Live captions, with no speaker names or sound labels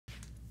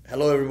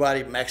Hello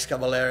everybody, Max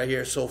Cavalera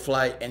here,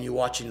 Soulfly, and you're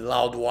watching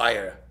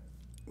Loudwire.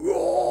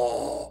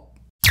 Whoa!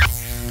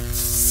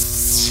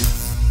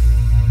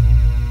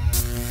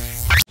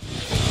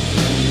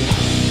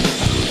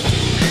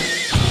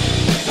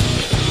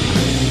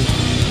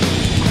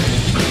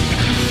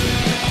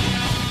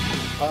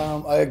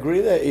 I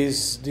agree that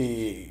is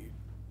the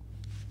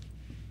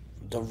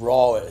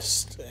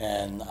rawest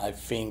and I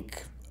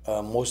think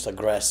most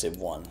aggressive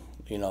one.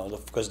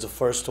 Because the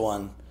first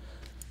one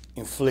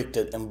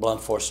inflicted and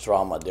blunt force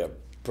trauma, they're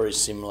pretty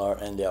similar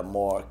and they are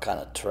more kind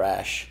of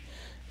trash.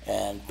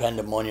 And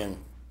Pandemonium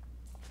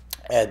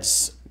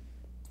adds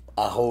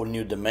a whole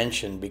new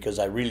dimension because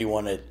I really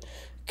wanted to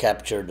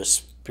capture the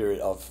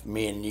spirit of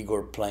me and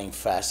Igor playing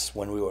fast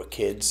when we were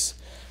kids,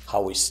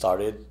 how we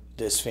started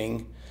this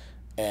thing.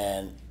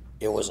 And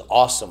it was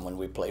awesome when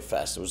we played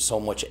fast. There was so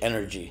much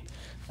energy.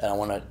 And I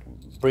want to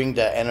bring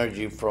that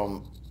energy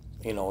from,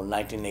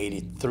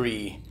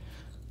 1983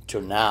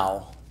 to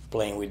now,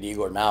 playing with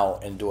Igor now,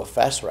 and do a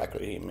fast record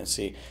with him and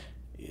see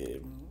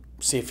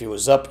if he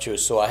was up to it.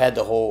 So I had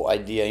the whole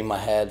idea in my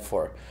head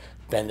for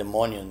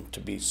Pandemonium to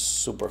be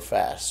super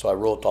fast. So I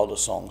wrote all the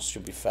songs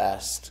to be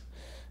fast.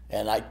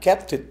 And I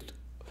kept it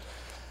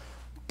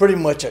pretty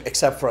much,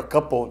 except for a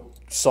couple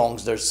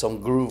songs, there's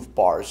some groove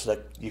parts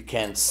that you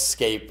can't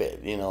escape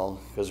it,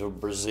 because we're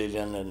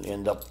Brazilian and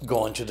end up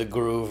going to the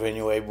groove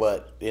anyway.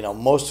 But,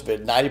 most of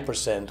it,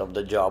 90% of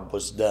the job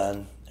was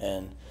done.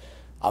 And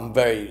I'm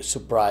very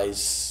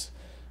surprised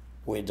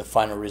with the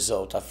final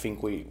result. I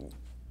think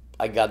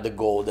I got the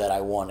goal that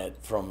I wanted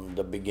from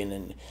the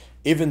beginning.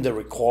 Even the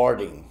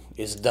recording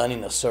is done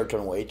in a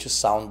certain way to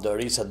sound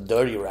dirty. It's a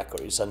dirty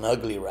record. It's an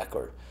ugly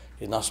record.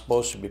 It's not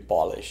supposed to be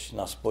polished. It's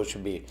not supposed to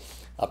be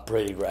a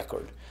pretty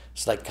record.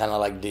 It's like kind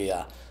of like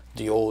the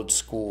old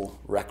school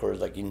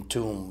records like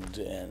Entombed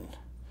and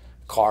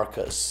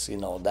Carcass,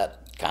 that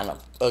kind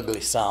of ugly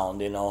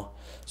sound,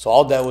 So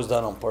all that was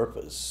done on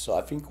purpose. So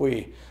I think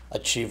we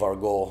achieve our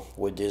goal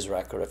with this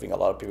record. I think a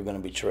lot of people are going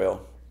to be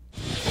thrilled.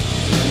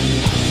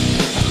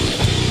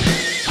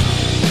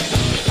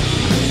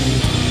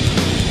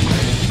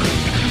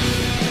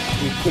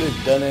 We could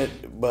have done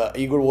it, but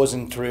Igor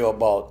wasn't thrilled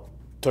about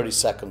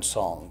 30-second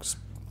songs.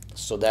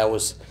 So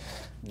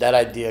that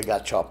idea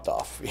got chopped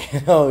off.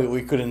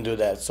 We couldn't do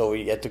that. So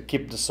we had to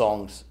keep the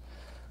songs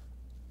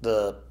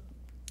the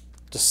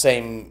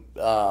same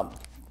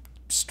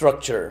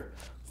structure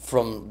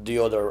from the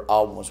other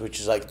albums, which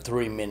is like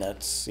 3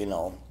 minutes,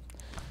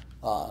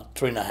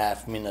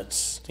 3.5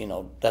 minutes,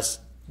 that's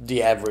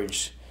the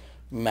average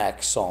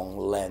max song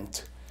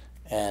length.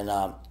 And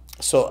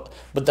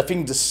but I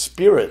think the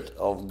spirit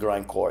of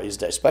grindcore is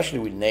that, especially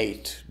with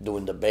Nate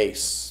doing the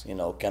bass,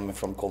 coming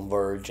from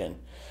Converge and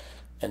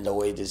the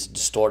way this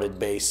distorted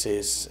bass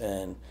is,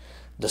 and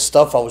the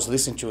stuff I was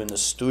listening to in the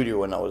studio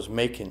when I was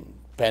making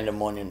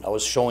Pandemonium, I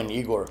was showing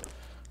Igor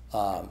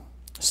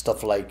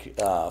stuff like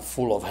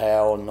Full of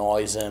Hell,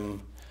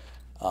 Noisem,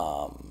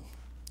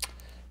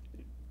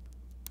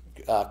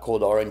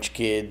 Code Orange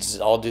Kids,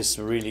 all this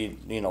really,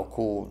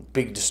 cool,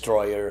 Pig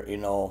Destroyer,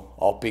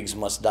 All Pigs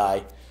Must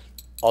Die,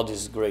 all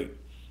this great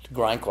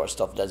grindcore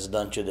stuff that's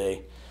done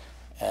today.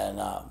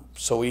 And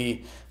so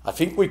I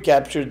think we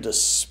captured the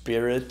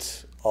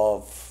spirit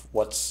of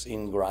what's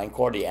in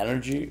grindcore, the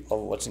energy of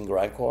what's in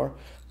grindcore,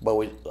 but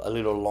with a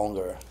little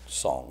longer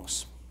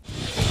songs.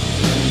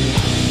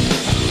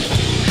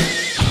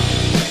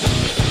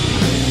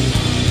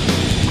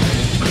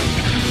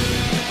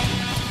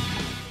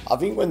 I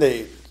think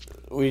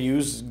we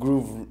use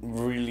groove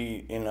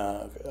really in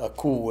a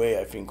cool way,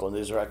 I think, on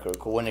this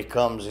record. When it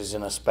comes, it's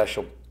in a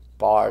special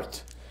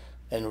part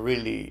and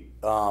really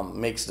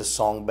makes the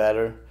song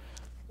better.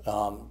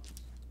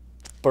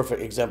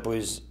 Perfect example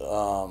is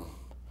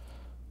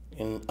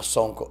in a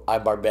song called I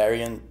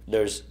Barbarian.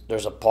 There's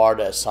a part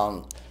that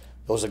there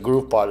was a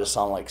groove part that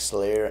sounded like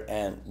Slayer,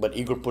 but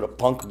Igor put a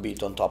punk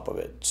beat on top of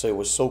it. So it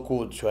was so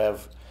cool to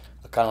have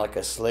kind of like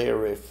a Slayer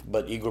riff,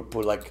 but Igor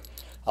put like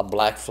a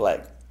Black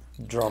Flag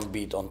drum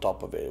beat on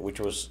top of it,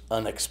 which was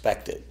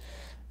unexpected,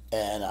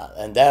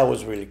 and that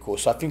was really cool.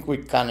 So I think we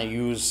kind of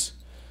use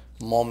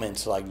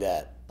moments like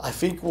that. I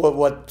think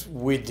what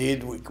we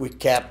did, we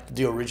kept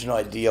the original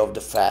idea of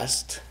the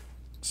fast.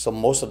 So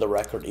most of the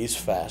record is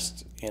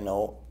fast,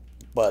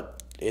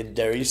 but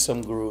there is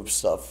some groove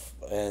stuff,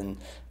 and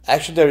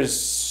actually there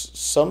is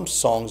some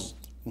songs.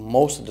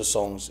 Most of the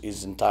songs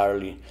is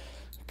entirely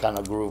kind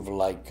of groove,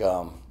 like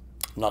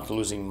Not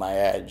Losing My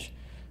Edge.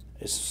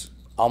 It's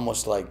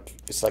almost like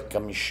a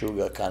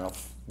Meshuggah kind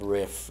of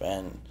riff,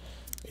 and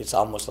it's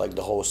almost like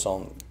the whole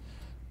song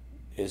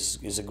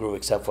is a groove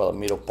except for the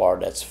middle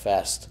part that's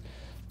fast.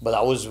 But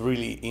I was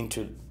really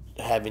into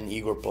having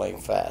Igor playing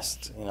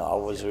fast. I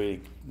was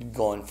really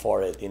going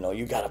for it.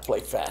 You gotta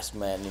play fast,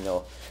 man.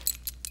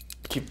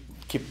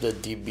 Keep the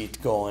D beat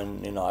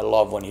going. I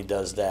love when he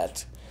does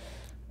that.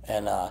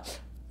 And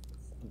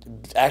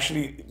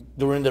actually,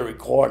 during the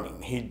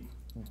recording, he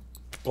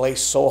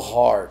plays so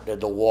hard that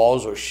the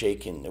walls were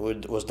shaking.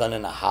 It was done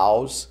in a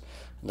house,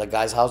 the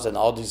guy's house, and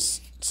all these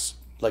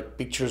like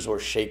pictures were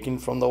shaking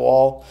from the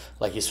wall,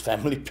 like his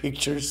family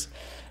pictures,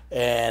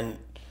 and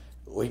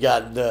we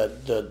got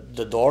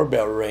the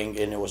doorbell ring,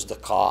 and it was the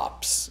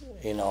cops.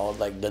 You know,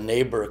 like the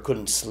neighbor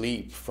couldn't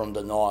sleep from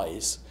the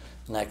noise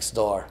next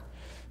door.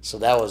 So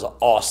that was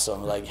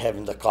awesome, like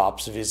having the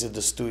cops visit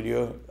the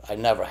studio. I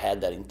never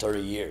had that in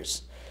 30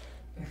 years.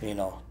 You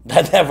know,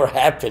 that never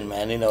happened,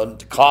 man. You know,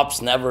 the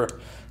cops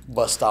never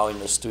bust out in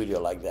the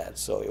studio like that.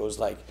 So it was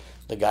like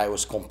the guy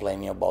was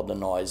complaining about the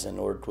noise, and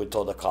we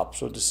told the cops,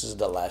 so this is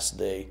the last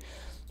day.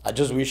 I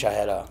just wish I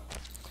had a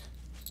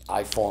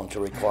iPhone to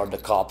record the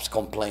cops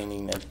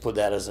complaining and put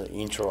that as an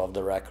intro of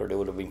the record. It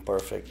would have been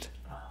perfect.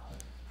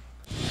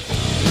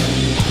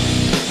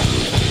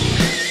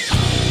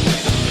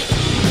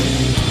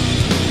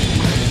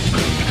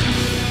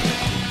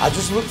 I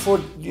just look for,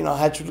 I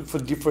had to look for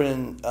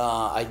different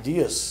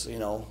ideas,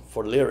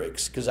 for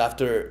lyrics, because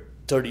after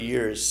 30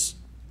 years,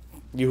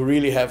 you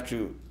really have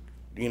to,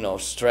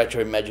 stretch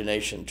your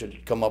imagination to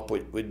come up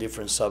with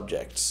different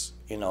subjects,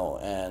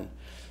 and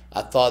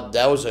I thought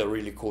that was a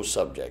really cool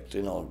subject,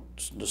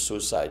 the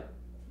suicide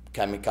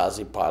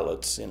kamikaze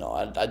pilots,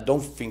 I don't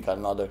think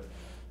another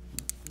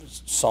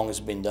song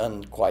has been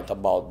done quite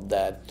about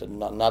that,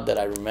 not that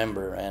I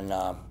remember, and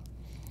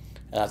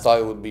I thought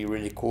it would be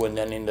really cool. And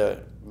then in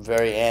the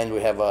very end,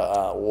 we have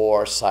a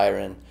war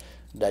siren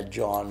that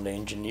John, the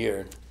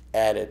engineer,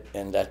 added,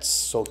 and that's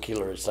so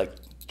killer. It's like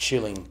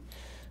chilling,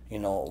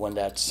 when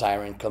that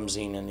siren comes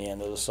in the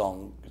end of the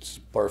song. It's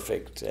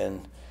perfect.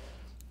 And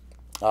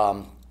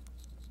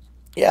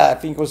yeah, I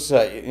think it was,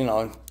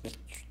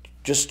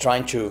 just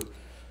trying to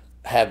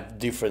have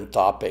different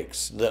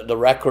topics. The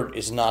record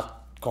is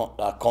not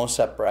a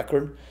concept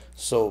record,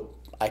 so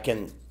I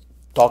can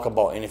talk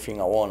about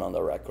anything I want on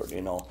the record,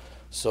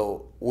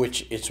 So,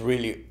 which it's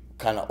really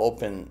kind of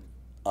open.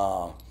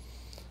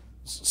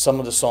 Some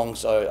of the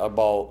songs are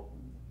about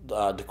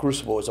the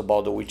Crucible is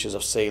about the witches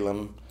of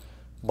Salem.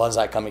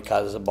 Banzai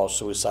Kamikaze is about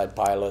suicide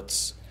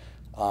pilots.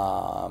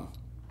 You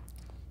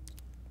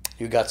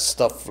got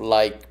stuff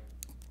like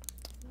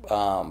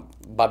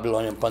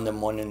Babylonian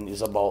Pandemonium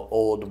is about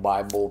old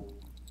Bible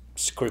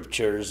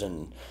scriptures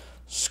and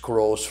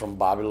scrolls from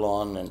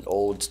Babylon and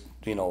old,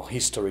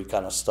 history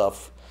kind of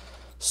stuff.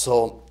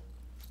 So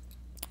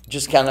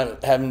just kind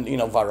of having,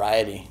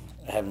 variety,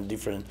 having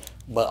different,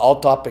 but all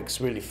topics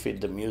really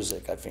fit the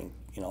music, I think.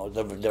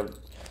 They're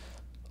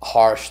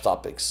harsh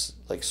topics,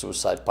 like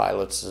suicide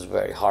pilots is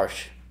very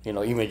harsh,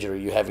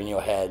 imagery you have in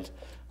your head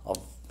of,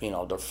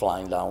 they're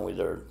flying down with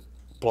their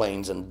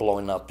planes and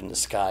blowing up in the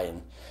sky,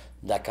 and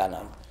that kind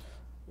of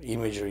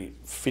imagery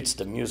fits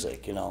the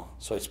music,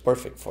 so it's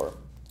perfect for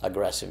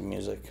aggressive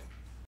music.